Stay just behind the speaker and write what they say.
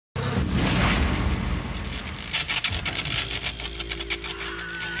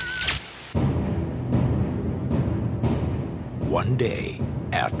one day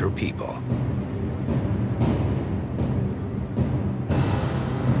after people.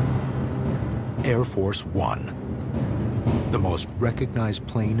 Air Force One, the most recognized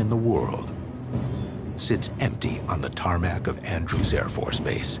plane in the world, sits empty on the tarmac of Andrews Air Force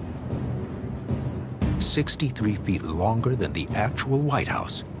Base. 63 feet longer than the actual White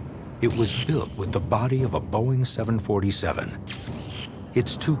House, it was built with the body of a Boeing 747.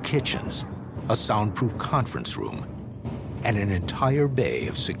 Its two kitchens, a soundproof conference room, and an entire bay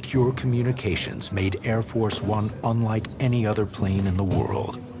of secure communications made Air Force One unlike any other plane in the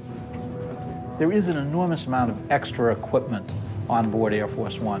world. There is an enormous amount of extra equipment on board Air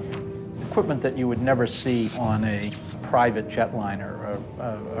Force One. Equipment that you would never see on a private jetliner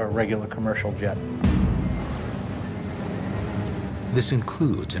or a regular commercial jet. This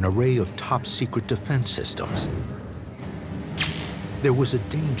includes an array of top-secret defense systems. There was a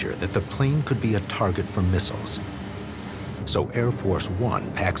danger that the plane could be a target for missiles. So Air Force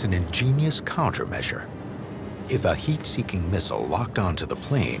One packs an ingenious countermeasure. If a heat-seeking missile locked onto the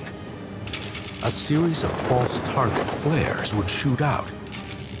plane, a series of false target flares would shoot out,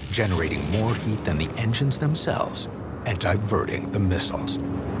 generating more heat than the engines themselves and diverting the missiles.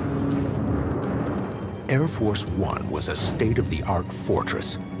 Air Force One was a state-of-the-art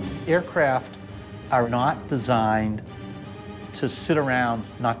fortress. Aircraft are not designed to sit around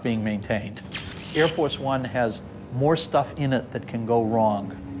not being maintained. Air Force One has more stuff in it that can go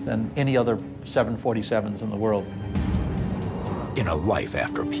wrong than any other 747s in the world. In a life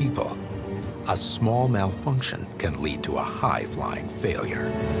after people, a small malfunction can lead to a high-flying failure.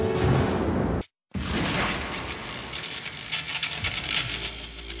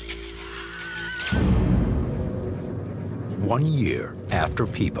 One year after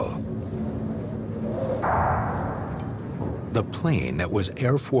people, the plane that was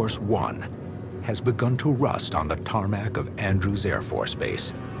Air Force One has begun to rust on the tarmac of Andrews Air Force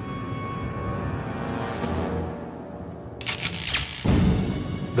Base.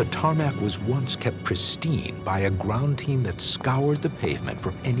 The tarmac was once kept pristine by a ground team that scoured the pavement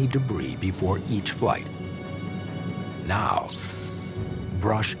for any debris before each flight. Now,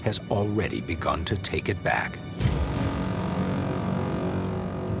 brush has already begun to take it back.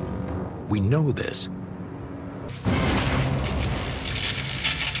 We know this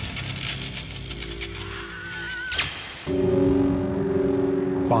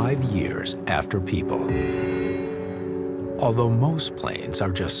 "5 years after people." Although most planes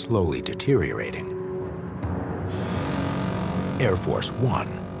are just slowly deteriorating, Air Force One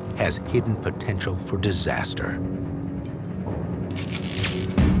has hidden potential for disaster.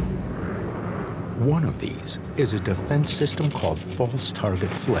 One of these is a defense system called false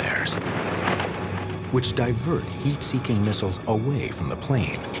target flares, which divert heat-seeking missiles away from the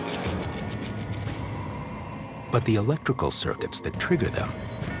plane. But the electrical circuits that trigger them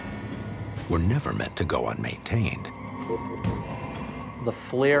were never meant to go unmaintained. The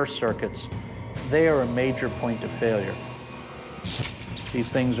flare circuits, they are a major point of failure. These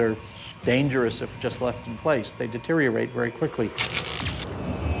things are dangerous if just left in place. They deteriorate very quickly.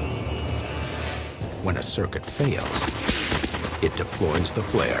 When a circuit fails, it deploys the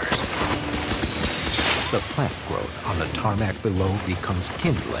flares. The plant growth on the tarmac below becomes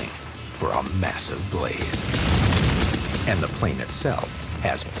kindling for a massive blaze. And the plane itself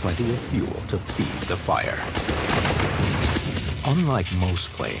has plenty of fuel to feed the fire. Unlike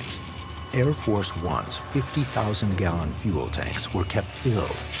most planes, Air Force One's 50,000-gallon fuel tanks were kept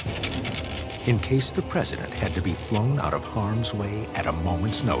filled in case the president had to be flown out of harm's way at a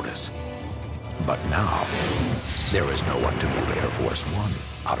moment's notice. But now, there is no one to move Air Force One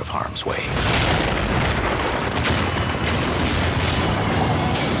out of harm's way.